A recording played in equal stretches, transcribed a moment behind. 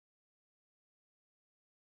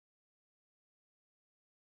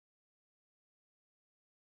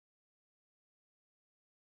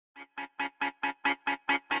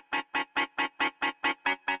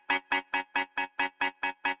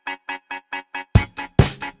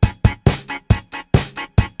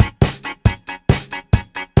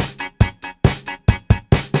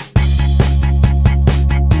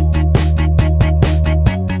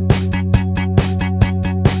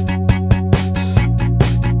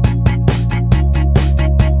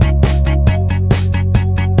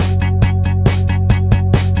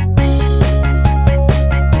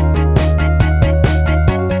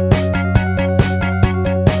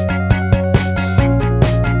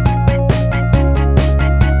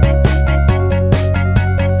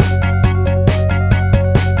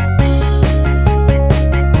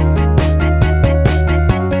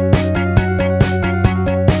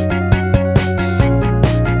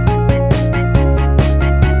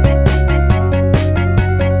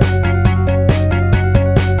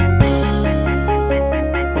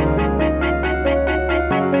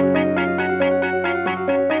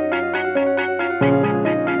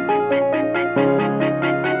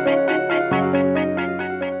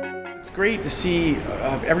great to see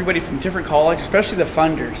everybody from different colleges, especially the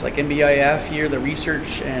funders like NBIF here, the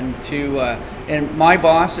research, and and my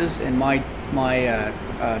bosses and my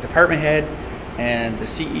department head and the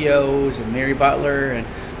CEOs and Mary Butler and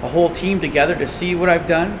the whole team together to see what I've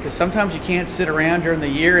done, because sometimes you can't sit around during the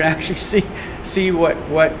year and actually see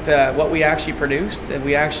what we actually produced, and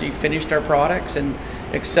we actually finished our products and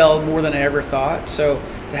excelled more than I ever thought. So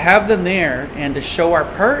to have them there and to show our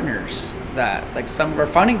partners that, like some of our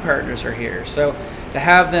funding partners are here, so to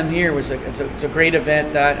have them here was it's a great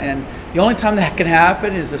event. And the only time that can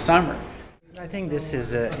happen is the summer. I think this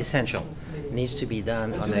is essential. It needs to be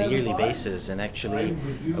done on a yearly basis, and actually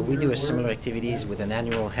we do a similar activities with an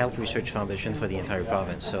annual health research foundation for the entire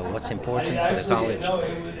province. So what's important for the college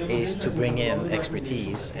is to bring in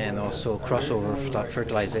expertise and also crossover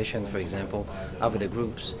fertilization, for example, of the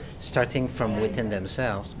groups, starting from within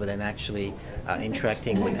themselves, but then actually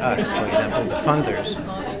interacting with us, for example, the funders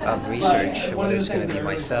of research, whether it's going to be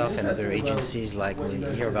myself and other agencies like we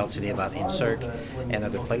hear about today about INSERC and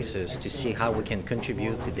other places, to see how we can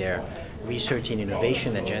contribute to their research and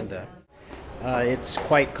innovation agenda. It's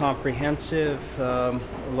quite comprehensive,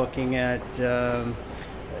 looking at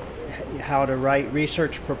how to write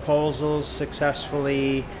research proposals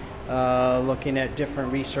successfully, looking at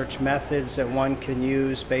different research methods that one can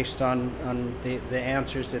use based on the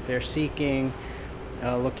answers that they're seeking,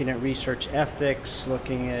 looking at research ethics,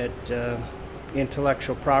 looking at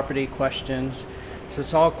intellectual property questions. So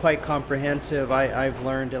it's all quite comprehensive. I've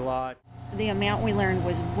learned a lot. The amount we learned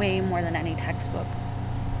was way more than any textbook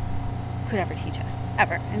could ever teach us,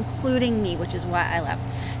 ever, including me, which is why I left.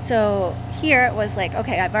 So here it was like,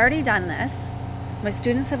 okay, I've already done this. My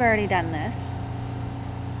students have already done this.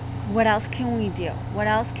 What else can we do? What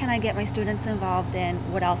else can I get my students involved in?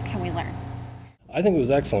 What else can we learn? I think it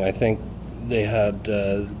was excellent. I think they had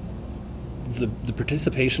the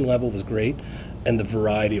participation level was great, and the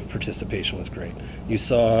variety of participation was great. You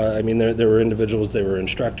saw, I mean, there were individuals, there were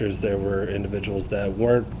instructors, there were individuals that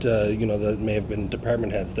weren't, that may have been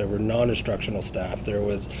department heads, there were non-instructional staff, there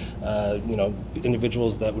was,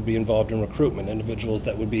 individuals that would be involved in recruitment, individuals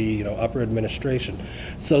that would be, upper administration.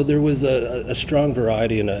 So there was a strong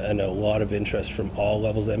variety and a lot of interest from all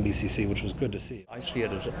levels of NBCC, which was good to see. I see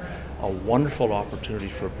it as a wonderful opportunity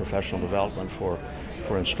for professional development for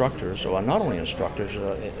instructors, or not only instructors,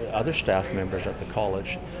 other staff members at the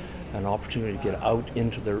college, an opportunity to get out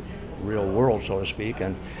into the real world, so to speak,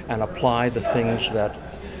 and apply the things that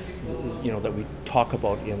that we talk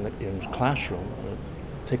about in the classroom.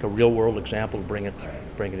 Take a real world example, bring it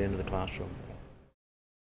into the classroom.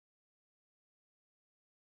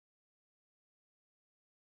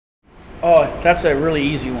 Oh, that's a really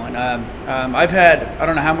easy one. I've had, I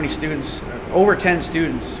don't know how many students, over 10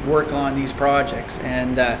 students work on these projects,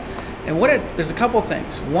 and there's a couple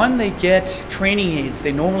things. One, they get training aids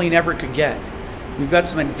they normally never could get. We've got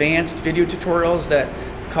some advanced video tutorials that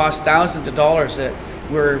cost thousands of dollars that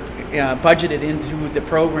were budgeted into the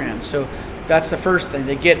program. So that's the first thing.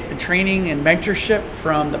 They get training and mentorship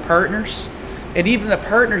from the partners, and even the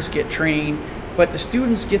partners get trained. But the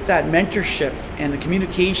students get that mentorship and the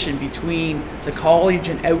communication between the college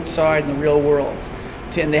and outside in the real world.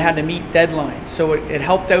 And they had to meet deadlines. So it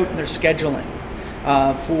helped out in their scheduling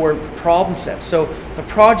for problem sets. So the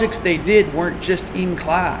projects they did weren't just in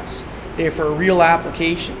class. They were for real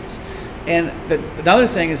applications. And another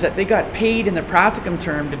thing is that they got paid in the practicum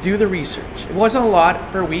term to do the research. It wasn't a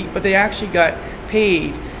lot per week, but they actually got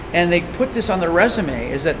paid. And they put this on their resume,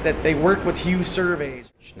 is that they work with Hughes surveys.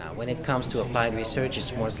 Now, when it comes to applied research,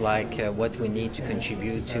 it's more like what we need to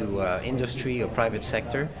contribute to industry or private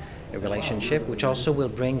sector, a relationship, which also will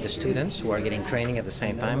bring the students who are getting training at the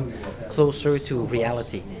same time closer to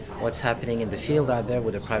reality. What's happening in the field out there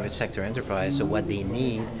with the private sector enterprise, so what they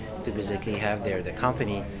need to basically have the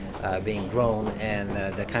company being grown,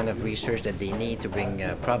 and the kind of research that they need to bring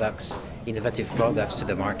innovative products to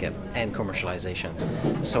the market and commercialization.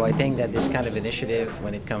 So I think that this kind of initiative,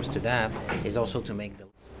 when it comes to that, is also to make the...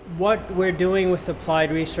 What we're doing with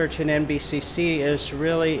applied research in NBCC is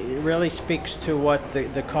really speaks to what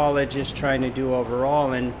the college is trying to do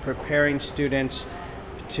overall in preparing students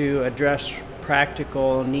to address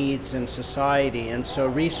practical needs in society. And so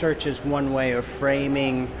research is one way of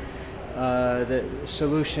framing the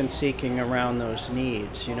solution seeking around those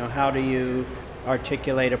needs. How do you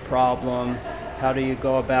articulate a problem? How do you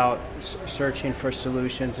go about searching for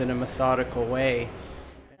solutions in a methodical way?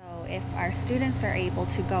 So if our students are able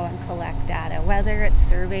to go and collect data, whether it's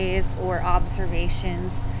surveys or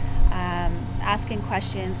observations, asking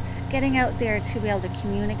questions, getting out there to be able to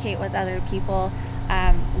communicate with other people,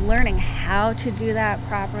 learning how to do that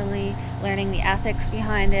properly, learning the ethics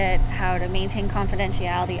behind it, how to maintain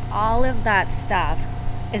confidentiality, all of that stuff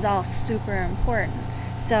is all super important.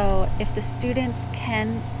 So if the students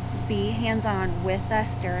can be hands-on with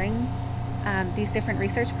us during these different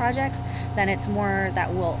research projects, then it's more that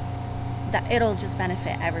it'll just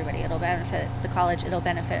benefit everybody. It'll benefit the college, it'll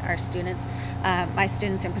benefit our students. My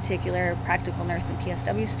students in particular, practical nurse and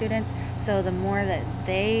PSW students, so the more that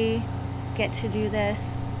they get to do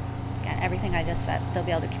this, again, everything I just said, they'll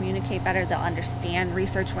be able to communicate better, they'll understand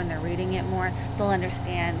research when they're reading it more, they'll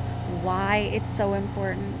understand why it's so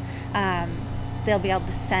important. They'll be able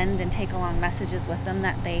to send and take along messages with them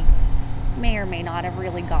that they may or may not have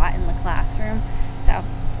really got in the classroom. So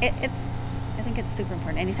I think it's super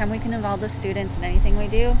important. Anytime we can involve the students in anything we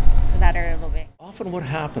do, the better it'll be. Often what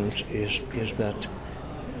happens is that,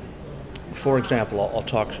 for example, I'll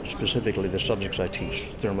talk specifically the subjects I teach,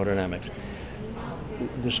 thermodynamics.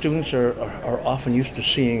 The students are often used to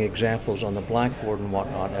seeing examples on the blackboard and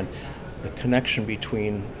whatnot, and the connection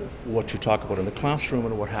between what you talk about in the classroom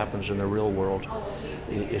and what happens in the real world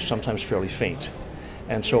is sometimes fairly faint.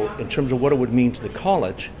 And so in terms of what it would mean to the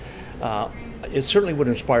college, it certainly would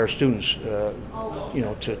inspire students to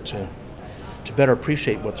better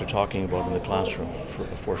appreciate what they're talking about in the classroom,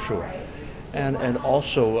 for sure. And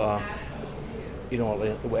also,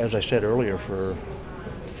 as I said earlier,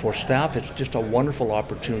 for staff, it's just a wonderful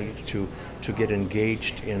opportunity to get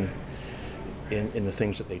engaged in the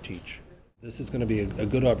things that they teach. This is going to be a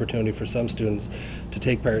good opportunity for some students to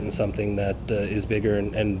take part in something that is bigger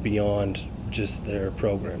and beyond just their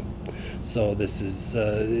program. So this is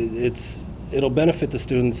it'll benefit the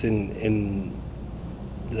students in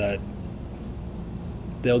that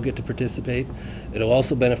they'll get to participate. It'll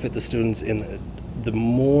also benefit the students in the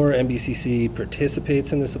more NBCC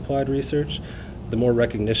participates in this applied research, the more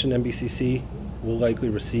recognition NBCC will likely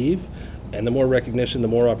receive, and the more recognition, the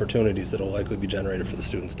more opportunities that will likely be generated for the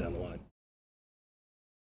students down the line.